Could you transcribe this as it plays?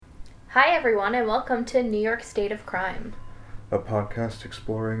Hi everyone and welcome to New York State of Crime. A podcast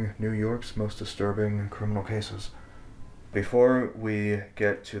exploring New York's most disturbing criminal cases. Before we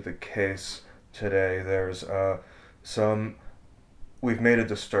get to the case today, there's we've made a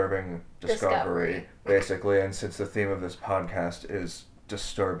disturbing discovery, basically, and since the theme of this podcast is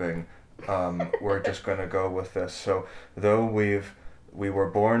disturbing, we're just gonna go with this. So, though we were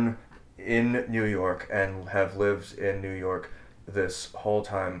born in New York and have lived in New York this whole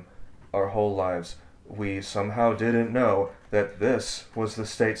time, our whole lives, we somehow didn't know that this was the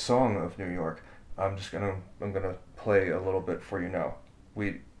state song of New York. I'm gonna play a little bit for you now.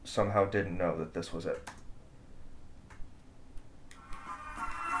 We somehow didn't know that this was it.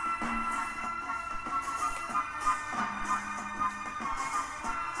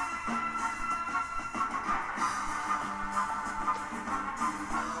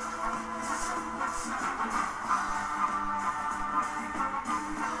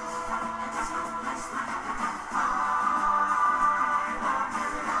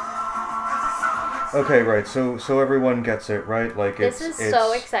 Okay, right. So everyone gets it, right? Like This is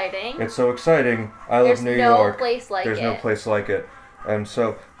so exciting. It's so exciting. I love New York. There's no place like it. And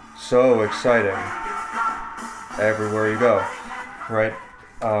so exciting. Everywhere you go, right?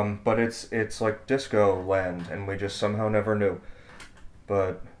 But it's like disco land, and we just somehow never knew.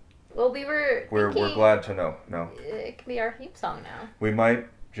 But well, we're glad to know. No, it can be our theme song now. We might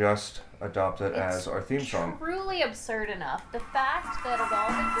just adopt it as our theme song. Truly absurd enough. The fact that of all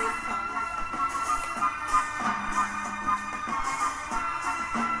the great songs.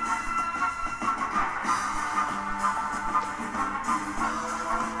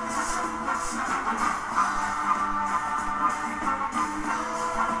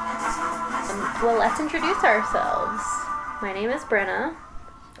 Well, let's introduce ourselves. My name is Brenna.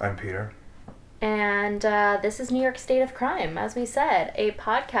 I'm Peter. And this is New York State of Crime, as we said, a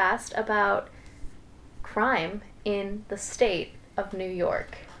podcast about crime in the state of New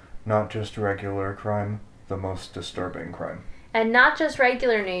York. Not just regular crime, the most disturbing crime. And not just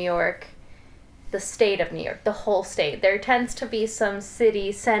regular New York, the state of New York, the whole state. There tends to be some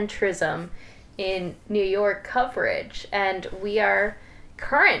city centrism in New York coverage, and we are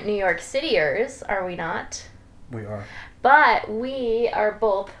current New York Cityers, are we not? We are. But we are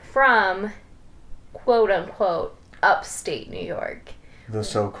both from, quote-unquote, upstate New York. The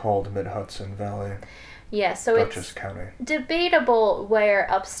so-called Mid-Hudson Valley. Yeah, so Dutchess County. Debatable where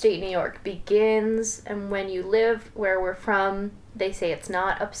upstate New York begins, and when you live where we're from, they say it's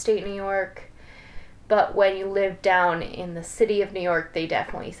not upstate New York. But when you live down in the city of New York, they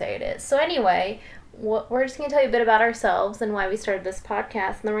definitely say it is. So anyway, we're just going to tell you a bit about ourselves and why we started this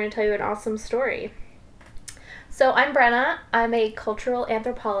podcast, and then we're going to tell you an awesome story. So I'm Brenna. I'm a cultural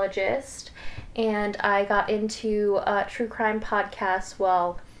anthropologist, and I got into true crime podcasts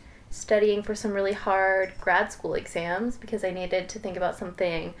while studying for some really hard grad school exams because I needed to think about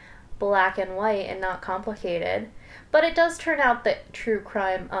something black and white and not complicated. But it does turn out that true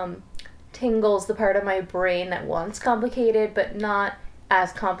crime tingles the part of my brain that wants complicated, but not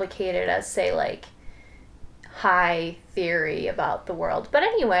as complicated as, say, like, high theory about the world. But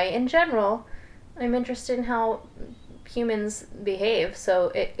anyway, in general, I'm interested in how humans behave,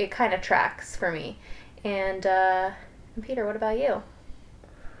 so it kind of tracks for me. And Peter, what about you?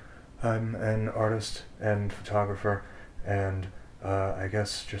 I'm an artist and photographer, and I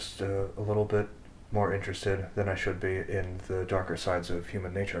guess just a little bit more interested than I should be in the darker sides of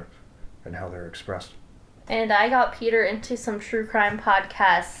human nature and how they're expressed. And I got Peter into some true crime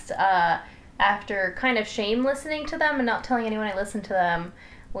podcasts after kind of shame listening to them and not telling anyone I listened to them.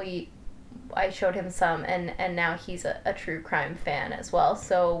 I showed him some, and now he's a true crime fan as well.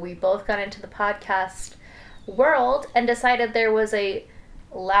 So we both got into the podcast world and decided there was a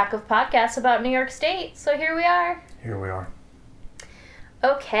lack of podcasts about New York State. So here we are. Here we are.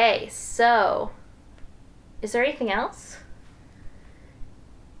 Okay, so is there anything else?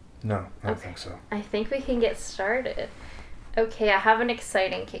 No, I don't think so. I think we can get started. Okay, I have an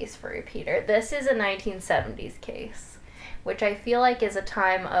exciting case for you, Peter. This is a 1970s case, which I feel like is a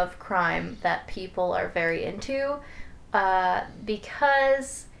time of crime that people are very into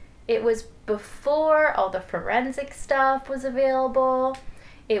because it was before all the forensic stuff was available.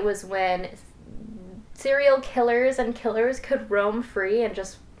 It was when serial killers and killers could roam free and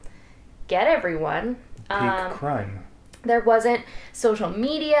just get everyone. Peak crime. There wasn't social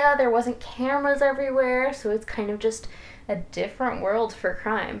media, there wasn't cameras everywhere, so it's kind of just a different world for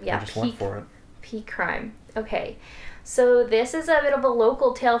crime. Yeah, I just went for it. Peak crime. Okay, so this is a bit of a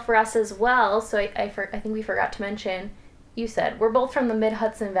local tale for us as well. So I think we forgot to mention, you said, we're both from the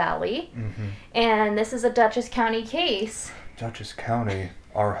Mid-Hudson Valley, and this is a Dutchess County case. Dutchess County.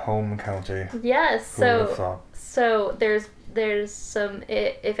 Our home county. Yes. Who would have thought? So there's some,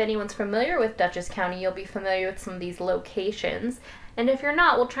 if anyone's familiar with Dutchess County, you'll be familiar with some of these locations. And if you're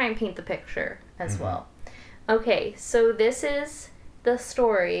not, we'll try and paint the picture as well. Okay, so this is the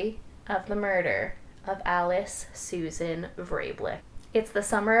story of the murder of Alice Susan Vrablich. It's the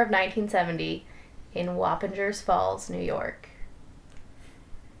summer of 1970 in Wappingers Falls, New York.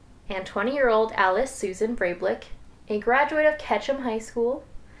 And 20-year-old Alice Susan Vrablich, a graduate of Ketchum High School,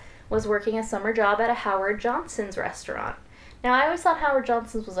 was working a summer job at a Howard Johnson's restaurant. Now, I always thought Howard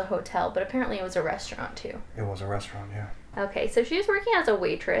Johnson's was a hotel, but apparently it was a restaurant too. It was a restaurant, yeah. Okay, so she was working as a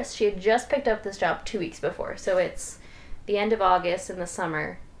waitress. She had just picked up this job 2 weeks before, so it's the end of August in the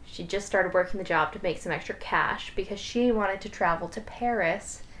summer. She just started working the job to make some extra cash because she wanted to travel to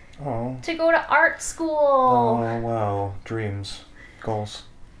Paris to go to art school. Oh, wow. Dreams. Goals.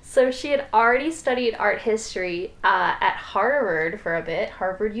 So she had already studied art history at Harvard for a bit,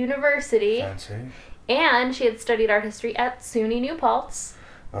 Harvard University. Fancy. And she had studied art history at SUNY New Paltz.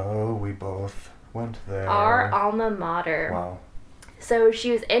 Oh, we both went there. Our alma mater. Wow. So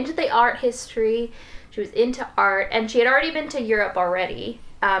she was into the art history, she was into art, and she had already been to Europe already,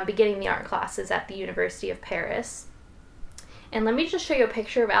 beginning the art classes at the University of Paris. And let me just show you a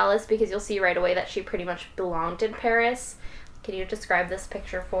picture of Alice because you'll see right away that she pretty much belonged in Paris. Can you describe this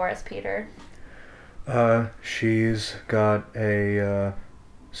picture for us, Peter? She's got a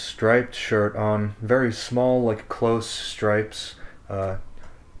striped shirt on, very small, like close stripes.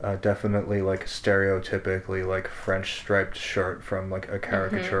 Definitely like stereotypically like French striped shirt from like a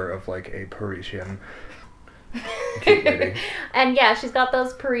caricature of like a Parisian cute lady. And yeah, she's got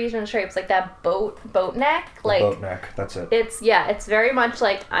those Parisian stripes, like that boat neck. Like boat neck, that's it. It's very much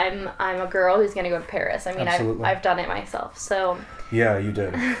like I'm a girl who's gonna go to Paris. I mean, I've done it myself. So yeah, you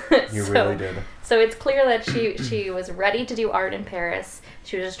did. You really did. So it's clear that she was ready to do art in Paris.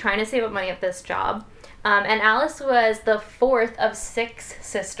 She was just trying to save up money at this job. And Alice was the fourth of 6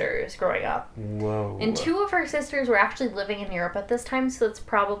 sisters growing up. Whoa. And 2 of her sisters were actually living in Europe at this time, so that's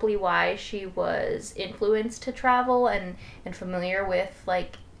probably why she was influenced to travel and familiar with,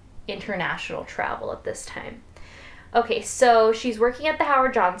 like, international travel at this time. Okay, so she's working at the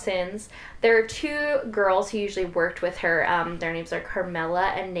Howard Johnsons. There are 2 girls who usually worked with her. Their names are Carmela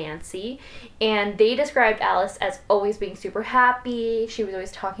and Nancy. And they described Alice as always being super happy. She was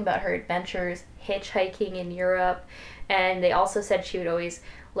always talking about her adventures, hitchhiking in Europe. And they also said she would always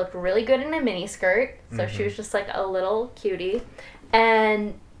look really good in a miniskirt. So she was just like a little cutie.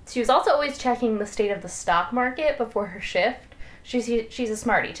 And she was also always checking the state of the stock market before her shift. She's a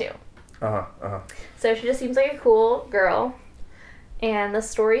smarty too. So she just seems like a cool girl. And the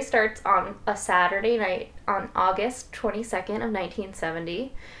story starts on a Saturday night on August 22nd of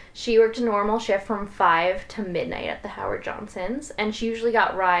 1970. She worked a normal shift from 5 to midnight at the Howard Johnsons, and she usually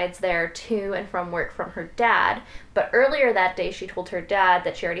got rides there to and from work from her dad. But earlier that day, she told her dad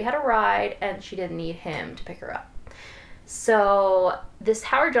that she already had a ride and she didn't need him to pick her up. So this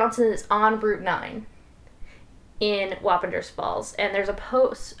Howard Johnson is on Route 9. In Wappingers Falls, and there's a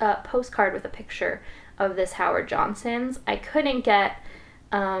postcard with a picture of this Howard Johnson's. I couldn't get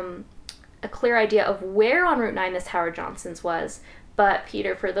a clear idea of where on Route 9 this Howard Johnson's was, but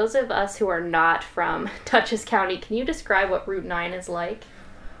Peter, for those of us who are not from Dutchess County, can you describe what Route 9 is like?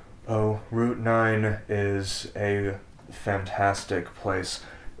 Oh, Route 9 is a fantastic place.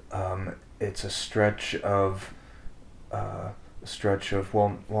 It's a stretch of well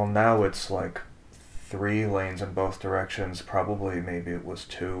now it's like 3 lanes in both directions. Probably maybe it was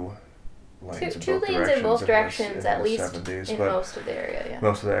 2 lanes two lanes in both directions, at least 70s, in most of the area. Yeah.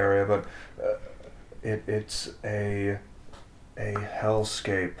 Most of the area, but it's a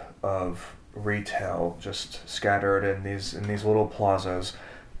hellscape of retail just scattered in these little plazas.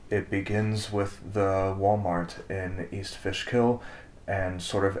 It begins with the Walmart in East Fishkill and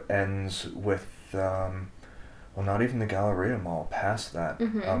sort of ends with well, not even the Galleria Mall, past that.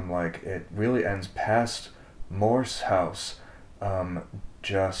 Like, it really ends past Morse House,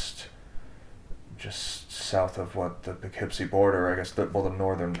 just south of what, the Poughkeepsie border, I guess, the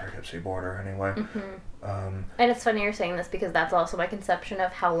northern Poughkeepsie border, anyway. And it's funny you're saying this because that's also my conception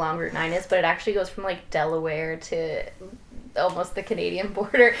of how long Route 9 is, but it actually goes from, like, Delaware to almost the Canadian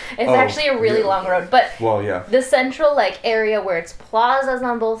border. It's actually a really long road, but the central like area where it's plazas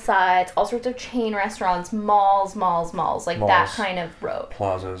on both sides, all sorts of chain restaurants, malls, that kind of road.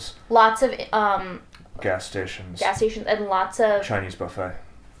 Plazas. Lots of gas stations and lots of Chinese buffet.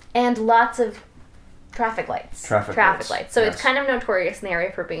 And lots of traffic lights. Traffic lights. So yes. It's kind of notorious in the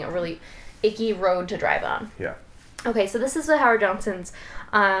area for being a really icky road to drive on. Yeah. Okay, so this is the Howard Johnson's.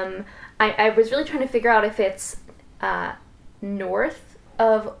 I was really trying to figure out if it's north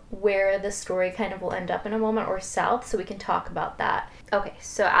of where the story kind of will end up in a moment, or south, so we can talk about that. Okay,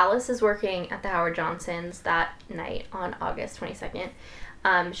 so Alice is working at the Howard Johnsons that night on August 22nd.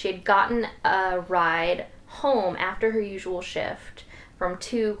 She had gotten a ride home after her usual shift from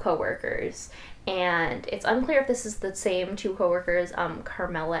two coworkers, and it's unclear if this is the same two coworkers,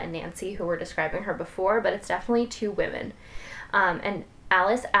 Carmela and Nancy, who were describing her before, but it's definitely two women. And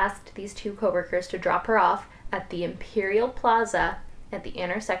Alice asked these two coworkers to drop her off at the Imperial Plaza at the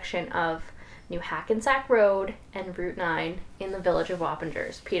intersection of New Hackensack Road and Route 9 in the village of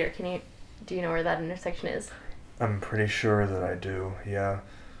Wappingers. Peter, do you know where that intersection is? I'm pretty sure that I do, yeah.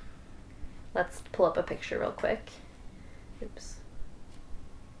 Let's pull up a picture real quick. Oops.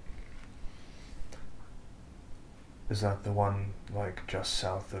 Is that the one, like, just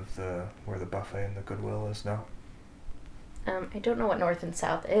south of where the buffet and the Goodwill is now? I don't know what north and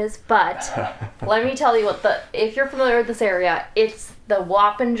south is, but let me tell you if you're familiar with this area, it's the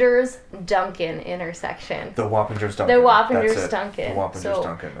Wappingers Duncan intersection. The Wappingers Duncan. The Wappingers Duncan. The Wappingers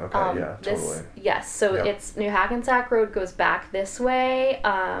Duncan. Okay, yeah, totally. Yes, so it's New Hackensack Road goes back this way,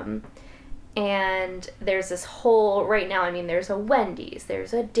 and there's this whole, right now, I mean, there's a Wendy's,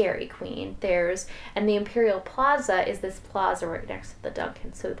 there's a Dairy Queen, and the Imperial Plaza is this plaza right next to the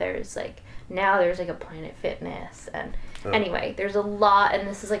Duncan, so there's a Planet Fitness, and anyway, there's a lot, and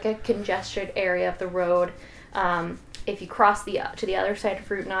this is like a congested area of the road. If you cross to the other side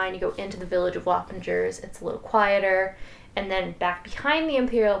of Route 9, you go into the village of Wappingers, it's a little quieter, and then back behind the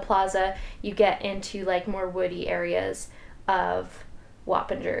Imperial Plaza, you get into like more woody areas of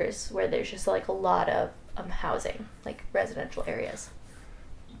Wappingers, where there's just like a lot of housing, like residential areas.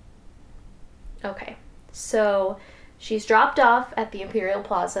 Okay, so she's dropped off at the Imperial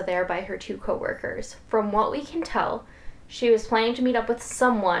Plaza there by her two coworkers. From what we can tell, she was planning to meet up with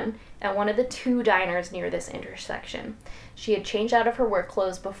someone at one of the two diners near this intersection. She had changed out of her work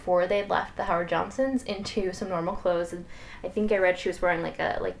clothes before they'd left the Howard Johnsons into some normal clothes, and I think I read she was wearing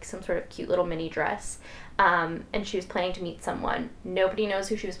like some sort of cute little mini dress, and she was planning to meet someone. Nobody knows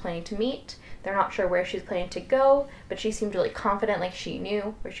who she was planning to meet. They're not sure where she was planning to go, but she seemed really confident, like she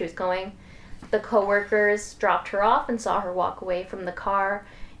knew where she was going. The coworkers dropped her off and saw her walk away from the car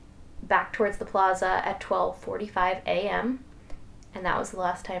back towards the plaza at 12:45 a.m., and that was the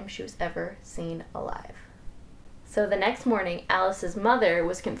last time she was ever seen alive. So the next morning, Alice's mother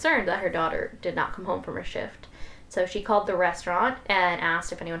was concerned that her daughter did not come home from her shift. So she called the restaurant and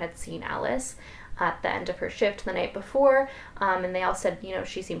asked if anyone had seen Alice at the end of her shift the night before, and they all said,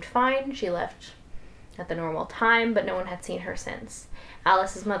 she seemed fine. She left at the normal time, but no one had seen her since.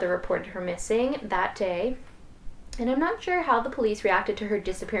 Alice's mother reported her missing that day, and I'm not sure how the police reacted to her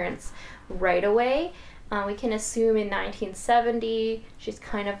disappearance right away. We can assume in 1970, she's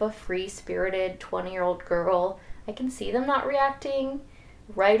kind of a free-spirited 20-year-old girl. I can see them not reacting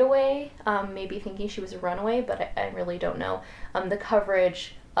right away, maybe thinking she was a runaway, but I really don't know. The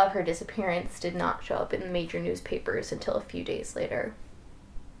coverage of her disappearance did not show up in the major newspapers until a few days later.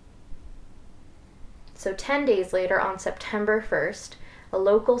 So 10 days later, on September 1st, a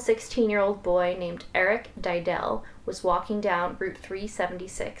local 16-year-old boy named Eric Didell was walking down Route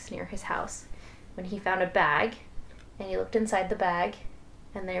 376 near his house when he found a bag, and he looked inside the bag,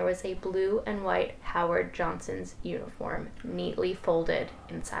 and there was a blue and white Howard Johnson's uniform neatly folded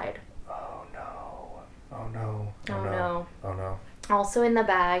inside. Oh no. Oh no. Oh no. Oh no. Also in the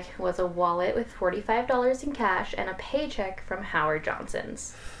bag was a wallet with $45 in cash and a paycheck from Howard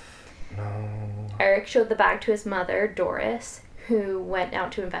Johnson's. No. Eric showed the bag to his mother, Doris, who went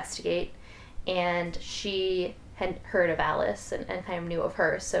out to investigate, and she had heard of Alice and kind of knew of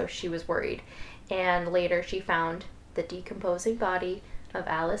her, so she was worried. And later she found the decomposing body of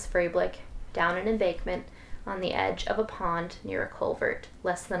Alice Vrablick down an embankment on the edge of a pond near a culvert,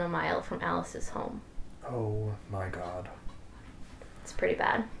 less than a mile from Alice's home. Oh my God. It's pretty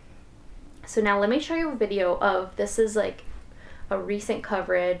bad. So now let me show you a video of, this is like a recent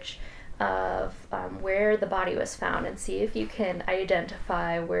coverage of where the body was found, and see if you can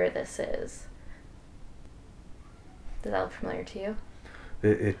identify where this is. Does that look familiar to you?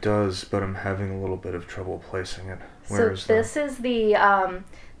 It does, but I'm having a little bit of trouble placing it. Where is this? Is the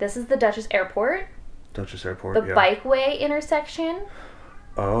this is the Dutchess Airport. Dutchess Airport. The Bikeway intersection.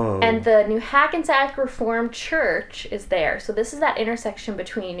 Oh. And the New Hackensack Reformed Church is there. So this is that intersection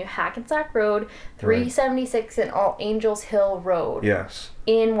between New Hackensack Road, 376, and All Angels Hill Road. Yes.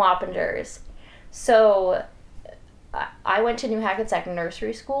 In Wappingers. So I went to New Hackensack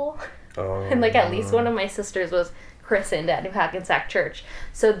Nursery School. Oh. And at least one of my sisters was christened at New Hackensack Church.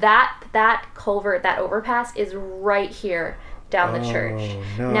 So that culvert, that overpass is right here down the church.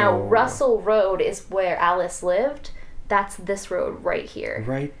 No. Now Russell Road is where Alice lived. That's this road right here.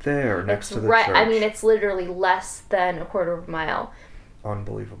 Right there, next to the church. I mean, it's literally less than a quarter of a mile.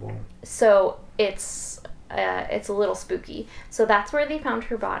 Unbelievable. So it's a little spooky. So that's where they found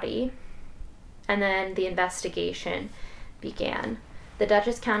her body, and then the investigation began. The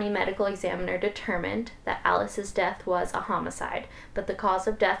Dutchess County medical examiner determined that Alice's death was a homicide, but the cause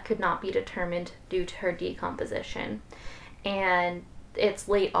of death could not be determined due to her decomposition. And it's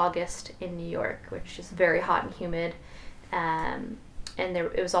late August in New York, which is very hot and humid. And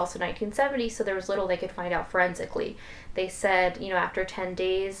it was also 1970, so there was little they could find out forensically. They said, after 10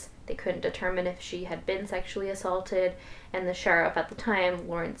 days, they couldn't determine if she had been sexually assaulted, and the sheriff at the time,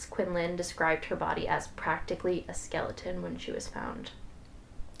 Lawrence Quinlan, described her body as practically a skeleton when she was found.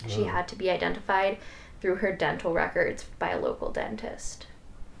 Oh. She had to be identified through her dental records by a local dentist.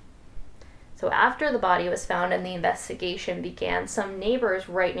 So after the body was found and the investigation began, some neighbors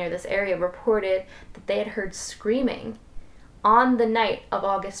right near this area reported that they had heard screaming on the night of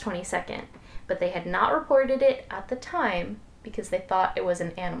August 22nd, but they had not reported it at the time because they thought it was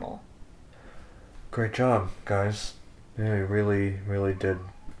an animal. Great job, guys. Yeah, you really, really did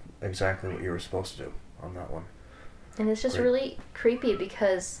exactly what you were supposed to do on that one. And it's just really creepy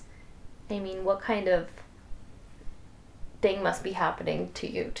because, what kind of thing must be happening to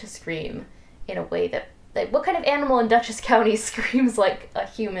you to scream in a way that what kind of animal in Dutchess County screams like a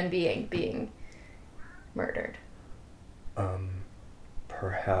human being murdered?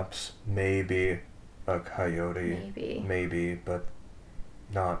 Perhaps, maybe a coyote. Maybe, but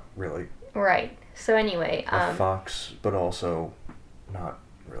not really. Right. So anyway, a fox, but also not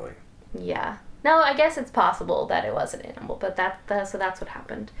really. Yeah. No, I guess it's possible that it was an animal, but so that's what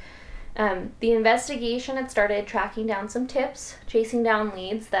happened. The investigation had started tracking down some tips, chasing down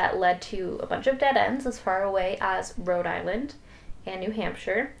leads that led to a bunch of dead ends as far away as Rhode Island and New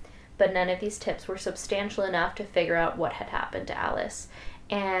Hampshire, but none of these tips were substantial enough to figure out what had happened to Alice,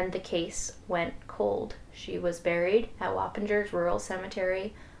 and the case went cold. She was buried at Wappinger's Rural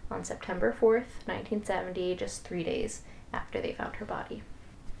Cemetery on September 4th, 1970, just 3 days after they found her body.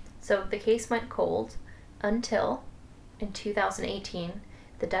 So the case went cold until, in 2018,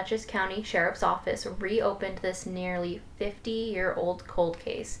 the Dutchess County Sheriff's Office reopened this nearly 50-year-old cold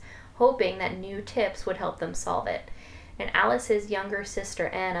case, hoping that new tips would help them solve it. And Alice's younger sister,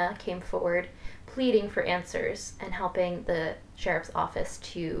 Anna, came forward, pleading for answers and helping the Sheriff's Office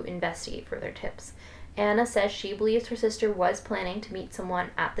to investigate further tips. Anna says she believes her sister was planning to meet someone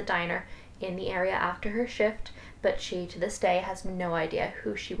at the diner in the area after her shift, but she, to this day, has no idea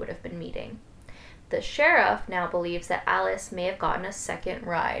who she would have been meeting. The sheriff now believes that Alice may have gotten a second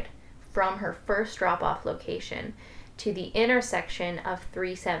ride from her first drop-off location to the intersection of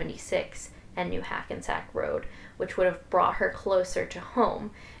 376 and New Hackensack Road, which would have brought her closer to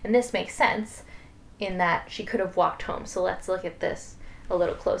home. And this makes sense in that she could have walked home. So let's look at this a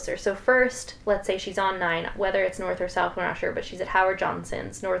little closer. So first, let's say she's on 9, whether it's north or south, we're not sure, but she's at Howard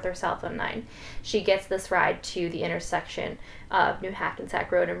Johnson's, north or south on 9. She gets this ride to the intersection of New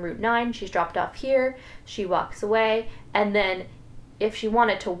Hackensack Road and Route 9. She's dropped off here. She walks away. And then if she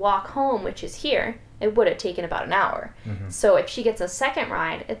wanted to walk home, which is here, it would have taken about an hour. Mm-hmm. So if she gets a second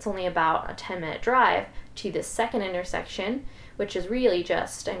ride, it's only about a 10-minute drive to this second intersection, which is really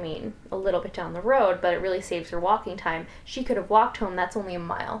just, a little bit down the road, but it really saves her walking time. She could have walked home. That's only a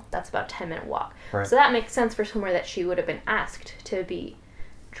mile. That's about a 10-minute walk. Right. So that makes sense for somewhere that she would have been asked to be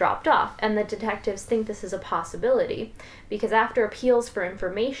dropped off. And the detectives think this is a possibility because after appeals for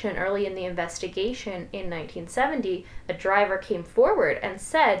information early in the investigation in 1970, a driver came forward and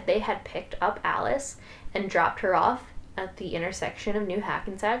said they had picked up Alice and dropped her off at the intersection of New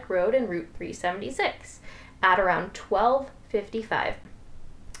Hackensack Road and Route 376 at around 12:55.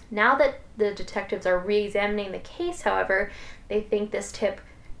 Now that the detectives are re-examining the case, however, they think this tip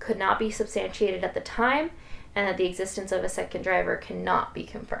could not be substantiated at the time and that the existence of a second driver cannot be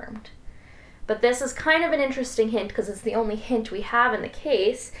confirmed. But this is kind of an interesting hint because it's the only hint we have in the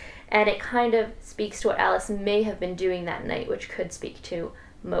case, and it kind of speaks to what Alice may have been doing that night, which could speak to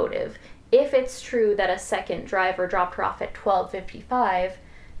motive. If it's true that a second driver dropped her off at 12:55,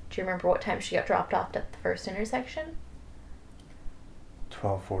 do you remember what time she got dropped off at the first intersection?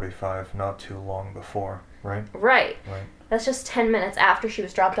 12:45, not too long before, right? Right. That's just 10 minutes after she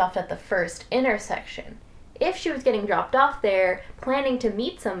was dropped off at the first intersection. If she was getting dropped off there, planning to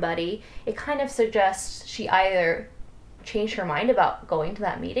meet somebody, it kind of suggests she either changed her mind about going to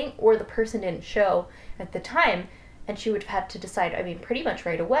that meeting or the person didn't show at the time, and she would have had to decide, pretty much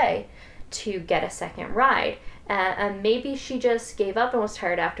right away, to get a second ride. And maybe she just gave up and was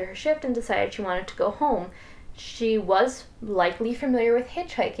tired after her shift and decided she wanted to go home. she was likely familiar with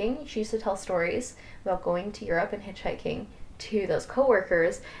hitchhiking. She used to tell stories about going to Europe and hitchhiking to those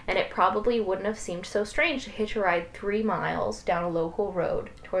coworkers, and it probably wouldn't have seemed so strange to hitch a ride 3 miles down a local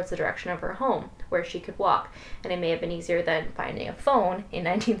road towards the direction of her home, where she could walk. And it may have been easier than finding a phone in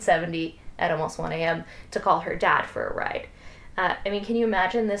 1970 at almost 1 a.m. to call her dad for a ride. Can you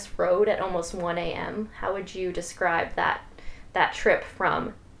imagine this road at almost 1 a.m.? How would you describe that trip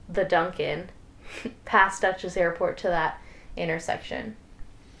from the Dunkin' past Dutchess Airport to that intersection?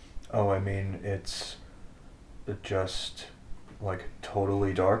 Oh, it's just like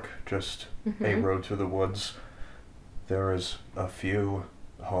totally dark, just a road through the woods. There is a few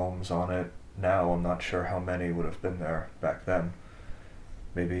homes on it now. I'm not sure how many would have been there back then.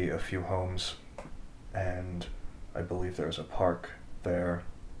 Maybe a few homes, and I believe there's a park there,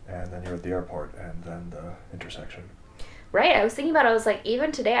 and then you're at the airport, and then the intersection. Right, I was thinking about it, I was like,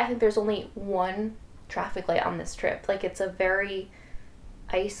 even today I think there's only one traffic light on this trip. Like, it's a very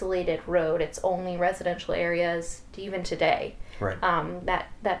isolated road. It's only residential areas, even today. Right.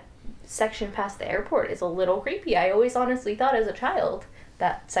 That section past the airport is a little creepy. I always honestly thought as a child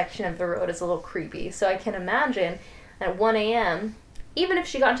that section of the road is a little creepy. So I can imagine at 1 a.m., even if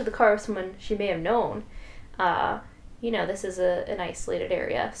she got into the car with someone she may have known, this is an isolated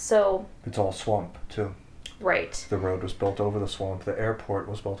area. So it's all swamp, too. Right. The road was built over the swamp. The airport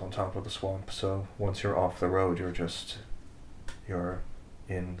was built on top of the swamp. So once you're off the road, you're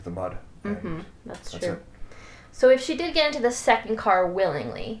in the mud. And that's true. It. So if she did get into the second car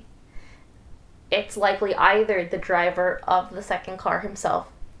willingly, it's likely either the driver of the second car himself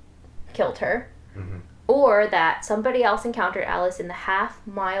killed her, or that somebody else encountered Alice in the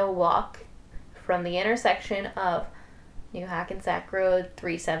half-mile walk from the intersection of New Hackensack Road,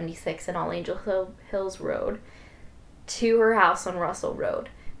 376, and All Angel Hills Road to her house on Russell Road.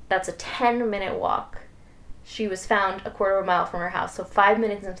 That's a 10-minute walk. She was found a quarter of a mile from her house, so 5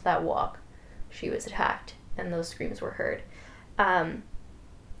 minutes into that walk, she was attacked, and those screams were heard.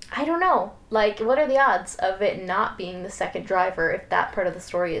 I don't know. Like, what are the odds of it not being the second driver if that part of the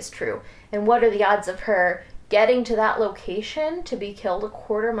story is true? And what are the odds of her getting to that location to be killed a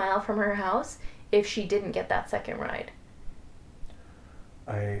quarter mile from her house if she didn't get that second ride?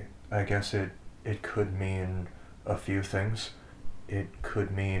 I guess it could mean a few things. It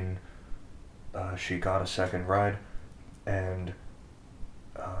could mean she got a second ride, and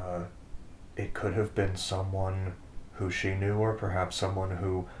it could have been someone who she knew, or perhaps someone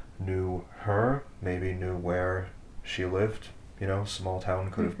who knew her, maybe knew where she lived. Small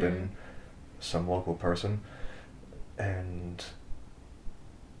town, could have been some local person, and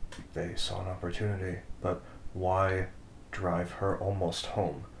they saw an opportunity. But why drive her almost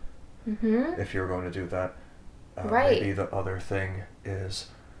home if you're going to do that? Right. Maybe the other thing is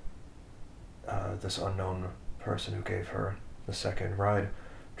this unknown person who gave her the second ride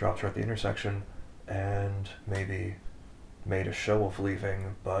dropped her at the intersection and maybe made a show of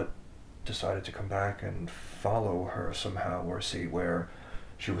leaving, but decided to come back and follow her somehow, or see where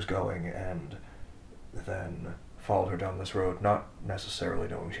she was going, and then followed her down this road, not necessarily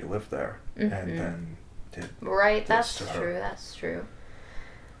knowing she lived there, and then did Right, that's true, that's true.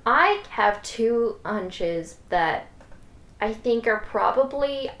 I have two hunches that I think are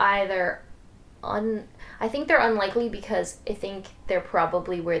probably either I think they're unlikely, because I think they're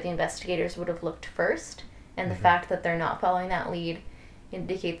probably where the investigators would have looked first, and the fact that they're not following that lead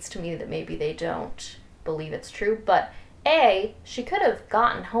indicates to me that maybe they don't believe it's true. But A, she could have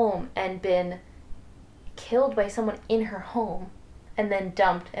gotten home and been killed by someone in her home and then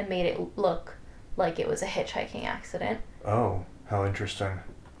dumped and made it look like it was a hitchhiking accident. Oh, how interesting.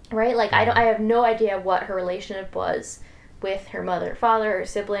 Right? Like, I have no idea what her relationship was with her mother, father, or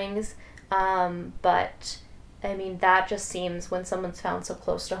siblings, but that just seems, when someone's found so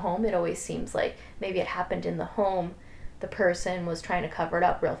close to home, it always seems like maybe it happened in the home. The person was trying to cover it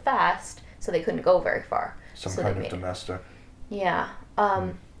up real fast, so they couldn't go very far. Some kind of domestic. Yeah.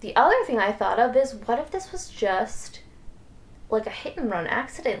 The other thing I thought of is, what if this was just like a hit and run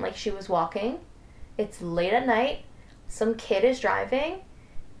accident? Like, she was walking, it's late at night, some kid is driving,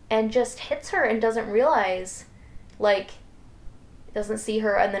 and just hits her and doesn't realize, like, doesn't see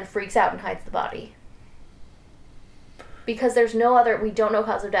her, and then freaks out and hides the body. Because there's no other, we don't know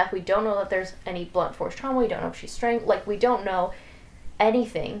cause of death, we don't know that there's any blunt force trauma, we don't know if she's strangled, like, we don't know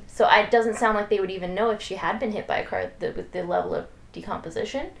anything. So it doesn't sound like they would even know if she had been hit by a car with the level of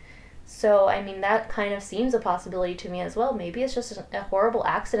decomposition. So, that kind of seems a possibility to me as well. Maybe it's just a horrible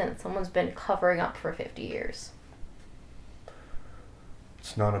accident that someone's been covering up for 50 years.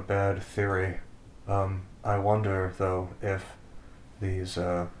 It's not a bad theory. I wonder, though, if these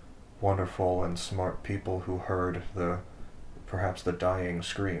wonderful and smart people who heard perhaps the dying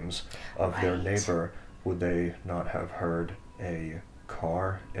screams of their neighbor, would they not have heard a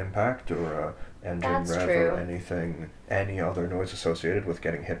car impact or a engine rev or any other noise associated with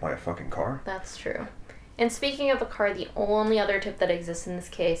getting hit by a fucking car? That's true. And speaking of a car, the only other tip that exists in this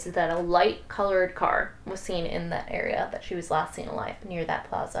case is that a light-colored car was seen in that area that she was last seen alive, near that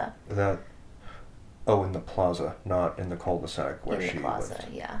plaza. In the plaza, not in the cul-de-sac where she lived. In the plaza,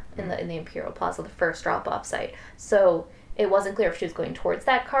 yeah. In the Imperial Plaza, the first drop-off site. So it wasn't clear if she was going towards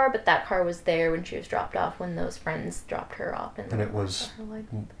that car, but that car was there when she was dropped off, when those friends dropped her off. And it was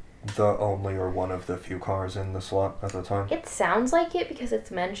the only or one of the few cars in the slot at the time? It sounds like it because it's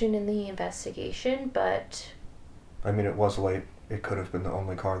mentioned in the investigation, but... I mean, it was late. It could have been the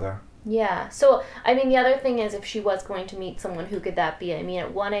only car there. Yeah. So, I mean, the other thing is if she was going to meet someone, who could that be? I mean,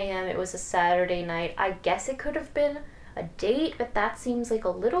 at 1 a.m., it was a Saturday night. I guess it could have been a date, but that seems like a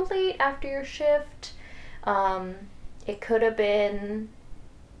little late after your shift. It could have been...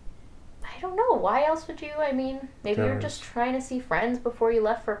 I don't know. Why else would you? I mean, maybe you're just trying to see friends before you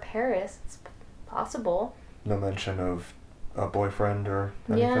left for Paris. It's possible. No mention of a boyfriend or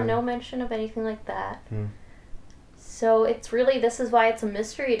anything? Yeah, no mention of anything like that. So it's really, this is why it's a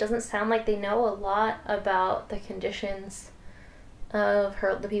mystery. It doesn't sound like they know a lot about the conditions of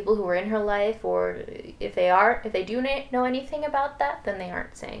the people who were in her life, or if they do know anything about that, then they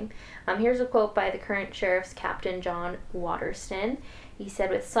aren't saying. Here's a quote by the current sheriff's Captain John Waterston. He said,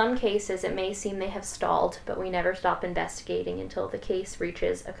 "With some cases, it may seem they have stalled, but we never stop investigating until the case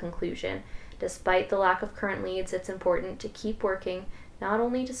reaches a conclusion. Despite the lack of current leads, it's important to keep working, not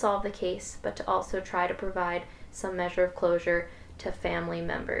only to solve the case, but to also try to provide some measure of closure to family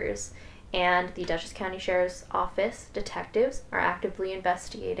members." And the Dutchess County Sheriff's Office detectives are actively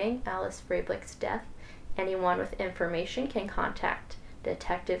investigating Alice Vrablic's death. Anyone with information can contact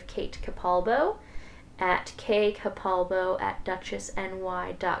Detective Kate Capalbo at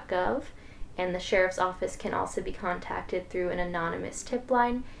kcapalbo@dutchessny.gov, and the Sheriff's Office can also be contacted through an anonymous tip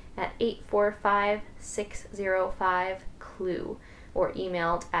line at 845-605-CLUE or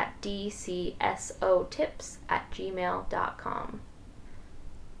emailed at dcsotips@gmail.com.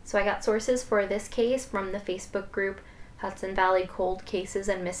 So I got sources for this case from the Facebook group Hudson Valley Cold Cases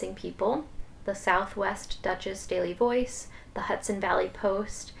and Missing People, the Southwest Dutchess Daily Voice, the Hudson Valley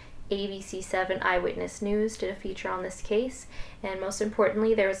Post, ABC7 Eyewitness News did a feature on this case, and most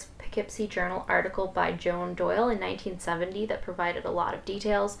importantly, there was a Poughkeepsie Journal article by Joan Doyle in 1970 that provided a lot of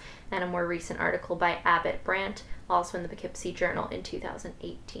details, and a more recent article by Abbott Brandt, also in the Poughkeepsie Journal in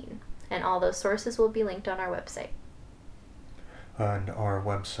 2018. And all those sources will be linked on our website. And our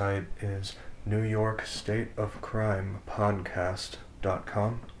website is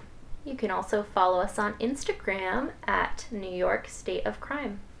NewYorkStateOfCrimePodcast.com. You can also follow us on Instagram at New York State of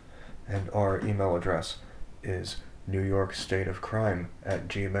Crime. And our email address is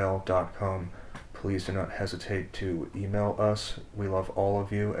NewYorkStateOfCrime@gmail.com. Please do not hesitate to email us. We love all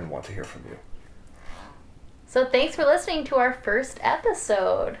of you and want to hear from you. So thanks for listening to our first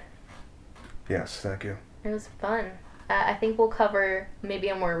episode. Yes, thank you. It was fun. I think we'll cover maybe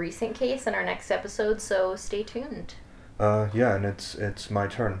a more recent case in our next episode, so stay tuned. Yeah, and it's my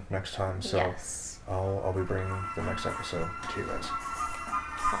turn next time, so yes. I'll be bringing the next episode to you guys.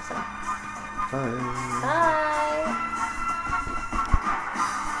 Awesome. Bye. Bye.